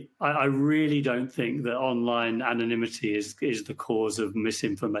certainly, I really don't think that online anonymity is the cause of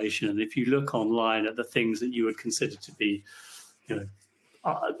misinformation. And if you look online at the things that you would consider to be,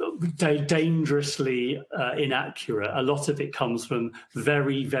 dangerously inaccurate, a lot of it comes from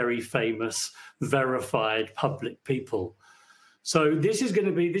very, very famous, verified public people. So this is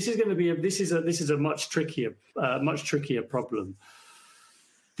a much trickier problem.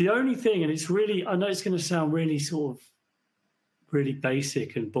 The only thing, and it's really, I know it's going to sound really sort of really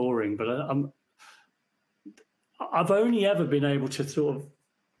basic and boring, but I've only ever been able to sort of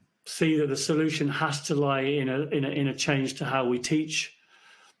see that the solution has to lie in a change to how we teach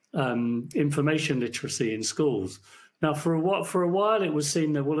information literacy in schools. Now, for a while, it was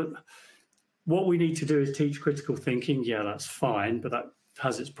seen that what we need to do is teach critical thinking. Yeah, that's fine, but that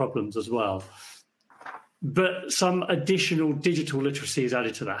has its problems as well. But some additional digital literacy is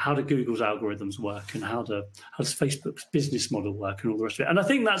added to that. How do Google's algorithms work, and how does Facebook's business model work, and all the rest of it? And I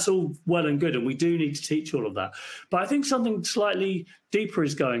think that's all well and good, and we do need to teach all of that. But I think something slightly deeper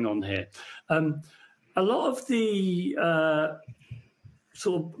is going on here. A lot of the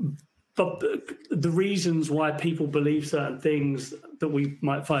the reasons why people believe certain things that we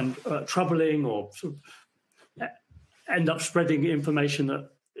might find troubling, or sort of end up spreading information that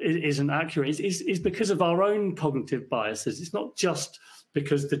isn't accurate, is because of our own cognitive biases. It's not just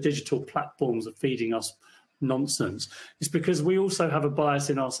because the digital platforms are feeding us nonsense. It's because we also have a bias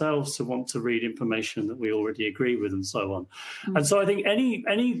in ourselves to want to read information that we already agree with, and so on. And so I think any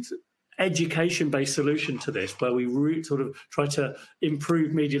education-based solution to this, where we sort of try to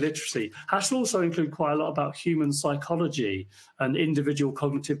improve media literacy, has to also include quite a lot about human psychology and individual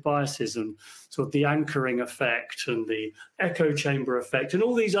cognitive biases, and sort of the anchoring effect and the echo chamber effect, and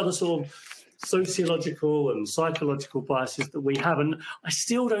all these other sort of sociological and psychological biases that we have. And I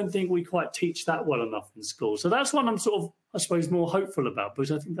still don't think we quite teach that well enough in school. So that's what I'm sort of, I suppose, more hopeful about,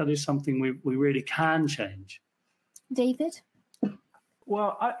 because I think that is something we really can change. David?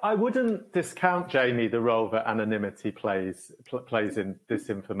 Well, I wouldn't discount, Jamie, the role that anonymity plays in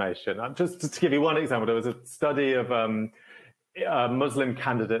disinformation. Just to give you one example, there was a study of Muslim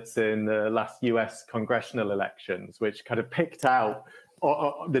candidates in the last US congressional elections, which kind of picked out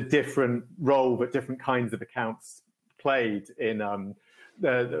the different role that different kinds of accounts played in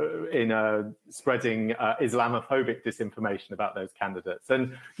spreading Islamophobic disinformation about those candidates.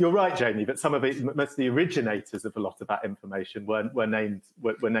 And you're right, Jamie, that some of it, most of the originators of a lot of that information were named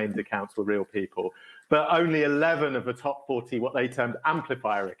accounts, were real people. But only 11 of the top 40, what they termed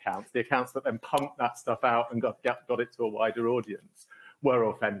amplifier accounts, the accounts that then pumped that stuff out and got it to a wider audience, were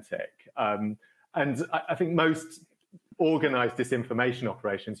authentic. And I think most organized disinformation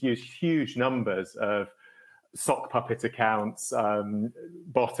operations use huge numbers of sock puppet accounts,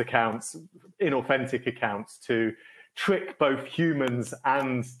 bot accounts, inauthentic accounts to trick both humans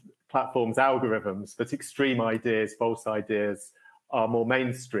and platforms' algorithms that extreme ideas, false ideas, are more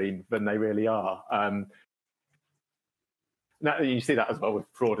mainstream than they really are. Now, you see that as well with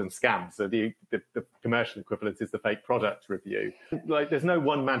fraud and scams. So the commercial equivalent is the fake product review. Like, there's no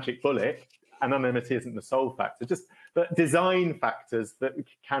one magic bullet. Anonymity isn't the sole factor, but design factors that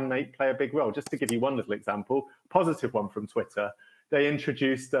can play a big role. Just to give you one little example, positive one from Twitter. They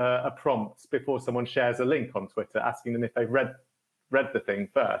introduced a prompt before someone shares a link on Twitter, asking them if they've read the thing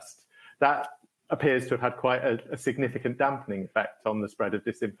first. That appears to have had quite a significant dampening effect on the spread of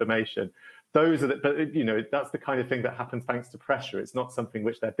disinformation. Those are but you know, that's the kind of thing that happens thanks to pressure. It's not something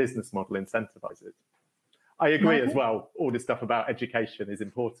which their business model incentivizes. I agree as well. All this stuff about education is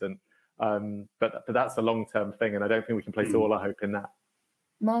important, but that's a long-term thing, and I don't think we can place all our hope in that.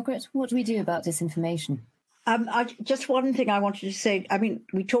 Margaret, what do we do about disinformation? Just one thing I wanted to say. I mean,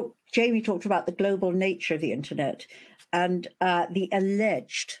 Jamie talked about the global nature of the internet and the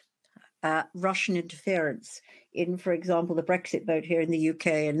alleged Russian interference in, for example, the Brexit vote here in the UK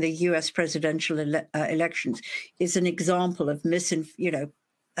and the US presidential elections is an example of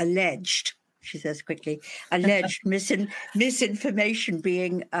alleged, she says quickly, alleged misinformation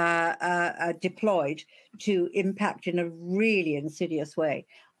being deployed to impact in a really insidious way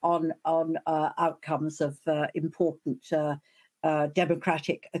on outcomes of important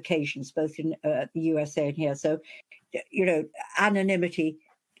democratic occasions, both in the USA and here. So, you know, anonymity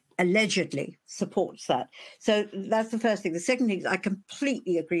allegedly supports that. So that's the first thing. The second thing is I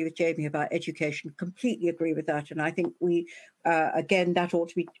completely agree with Jamie about education, completely agree with that. And I think we, again, that ought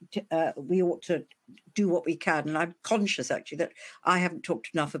to be, we ought to do what we can. And I'm conscious, actually, that I haven't talked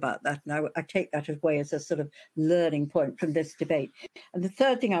enough about that. And I take that away as a sort of learning point from this debate. And the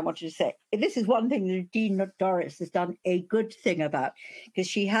third thing I wanted to say, this is one thing that Dean Doris has done a good thing about, because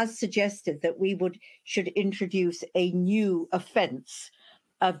she has suggested that we should introduce a new offence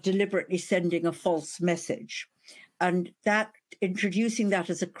of deliberately sending a false message. And that introducing that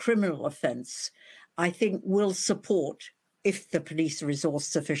as a criminal offence, I think will support, if the police are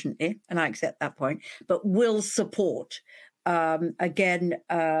resourced sufficiently, and I accept that point, but will support, bearing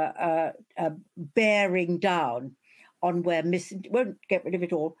down on where won't get rid of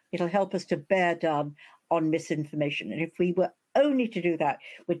it all, it'll help us to bear down on misinformation. And if we were only to do that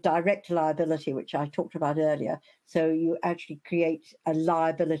with direct liability, which I talked about earlier, so you actually create a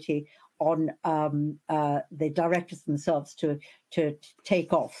liability on the directors themselves to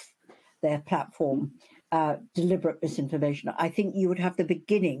take off their platform deliberate misinformation. I think you would have the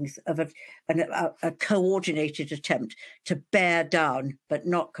beginnings of a coordinated attempt to bear down, but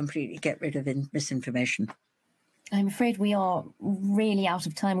not completely get rid of misinformation. I'm afraid we are really out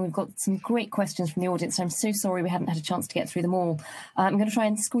of time. We've got some great questions from the audience. I'm so sorry we haven't had a chance to get through them all. I'm going to try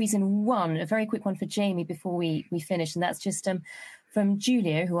and squeeze in a very quick one for Jamie before we finish. And that's just from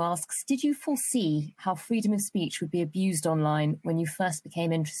Julio, who asks, did you foresee how freedom of speech would be abused online when you first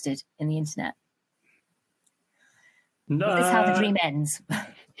became interested in the internet? No, is this how the dream ends?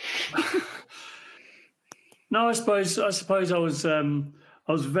 No, I suppose I was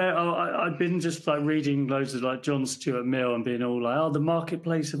I'd been just like reading loads of like John Stuart Mill and being all like, oh, the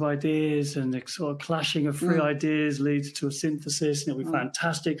marketplace of ideas and the sort of clashing of free ideas leads to a synthesis, and it'll be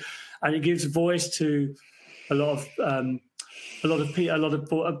fantastic, and it gives voice to a lot of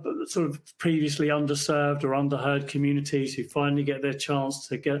sort of previously underserved or underheard communities who finally get their chance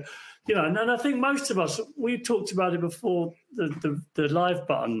to get, you know, and I think most of us, we talked about it before the live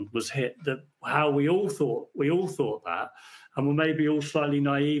button was hit, that how we all thought that. And we're maybe all slightly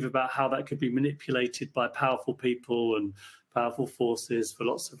naive about how that could be manipulated by powerful people and powerful forces for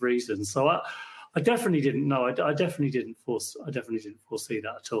lots of reasons. So I definitely didn't know. I definitely didn't foresee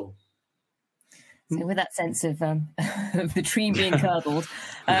that at all. So with that sense of the dream being curdled,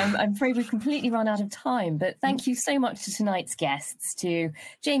 I'm afraid we've completely run out of time. But thank you so much to tonight's guests, to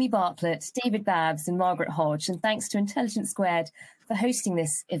Jamie Bartlett, David Babbs and Margaret Hodge. And thanks to Intelligence Squared for hosting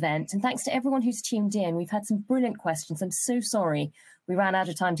this event. And thanks to everyone who's tuned in. We've had some brilliant questions. I'm so sorry we ran out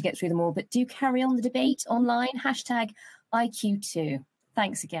of time to get through them all. But do carry on the debate online, #IQ2.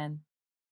 Thanks again.